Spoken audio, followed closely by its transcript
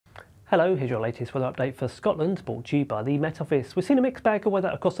Hello, here's your latest weather update for Scotland, brought to you by the Met Office. We've seen a mixed bag of weather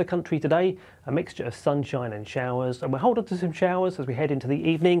across the country today, a mixture of sunshine and showers, and we'll hold on to some showers as we head into the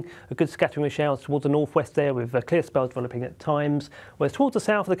evening. A good scattering of showers towards the northwest there, with clear spells developing at times. Whereas towards the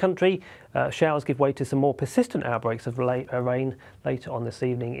south of the country, showers give way to some more persistent outbreaks of rain later on this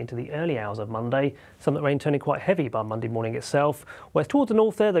evening into the early hours of Monday. Some that rain turning quite heavy by Monday morning itself. Whereas towards the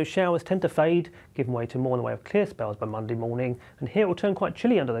north there, those showers tend to fade, giving way to more in the way of clear spells by Monday morning. And here it will turn quite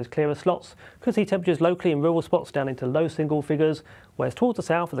chilly under those clearer slots. Could see temperatures locally in rural spots down into low single figures, whereas towards the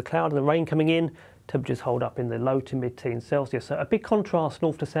south with the cloud and the rain coming in, temperatures hold up in the low to mid-teens Celsius. So a big contrast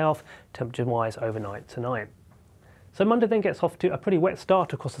north to south, temperature-wise overnight tonight. So Monday then gets off to a pretty wet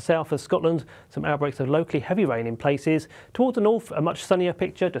start across the south of Scotland, some outbreaks of locally heavy rain in places. Towards the north, a much sunnier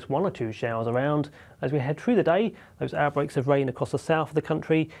picture, just one or two showers around. As we head through the day, those outbreaks of rain across the south of the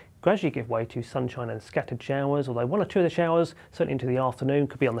country gradually give way to sunshine and scattered showers, although one or two of the showers, certainly into the afternoon,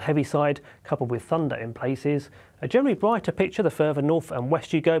 could be on the heavy side, coupled with thunder in places. A generally brighter picture the further north and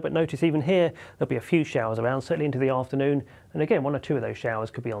west you go, but notice even here there'll be a few showers around, certainly into the afternoon, and again one or two of those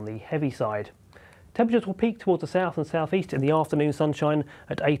showers could be on the heavy side. Temperatures will peak towards the south and southeast in the afternoon sunshine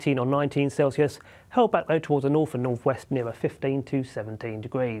at 18 or 19 Celsius, held back though towards the north and northwest nearer 15 to 17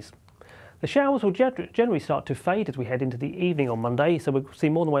 degrees. The showers will generally start to fade as we head into the evening on Monday, so we'll see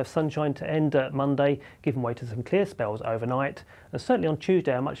more in the way of sunshine to end Monday, giving way to some clear spells overnight. And certainly on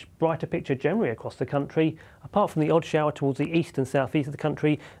Tuesday, a much brighter picture generally across the country, apart from the odd shower towards the east and southeast of the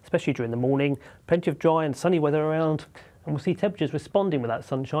country, especially during the morning. Plenty of dry and sunny weather around. And we'll see temperatures responding with that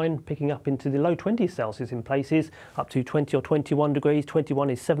sunshine, picking up into the low 20s Celsius in places, up to 20 or 21 degrees.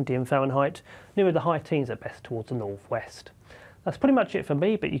 21 is 70 in Fahrenheit, nearer the high teens at best towards the northwest. That's pretty much it for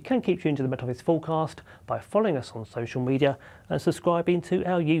me, but you can keep tuned to the Met Office forecast by following us on social media and subscribing to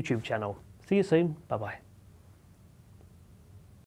our YouTube channel. See you soon. Bye bye.